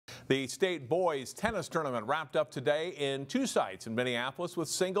The state boys tennis tournament wrapped up today in two sites in Minneapolis with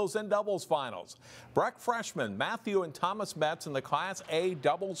singles and doubles finals. Breck freshmen Matthew and Thomas Metz in the Class A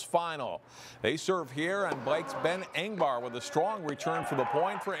doubles final. They serve here, and Blake's Ben Ingbar with a strong return for the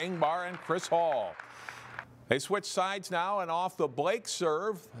point for Ingbar and Chris Hall. They switch sides now, and off the Blake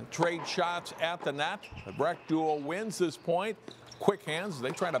serve, trade shots at the net. The Breck duo wins this point. Quick hands,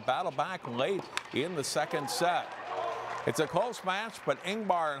 they try to battle back late in the second set. It's a close match, but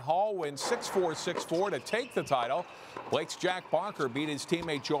Ingbar and Hall win 6-4, 6-4 to take the title. Blake's Jack Barker beat his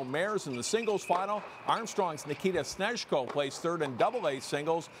teammate Joe Mairs in the singles final. Armstrong's Nikita Snezhko placed third in AA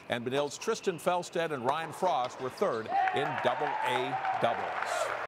singles, and Benilde's Tristan Felstead and Ryan Frost were third in AA doubles.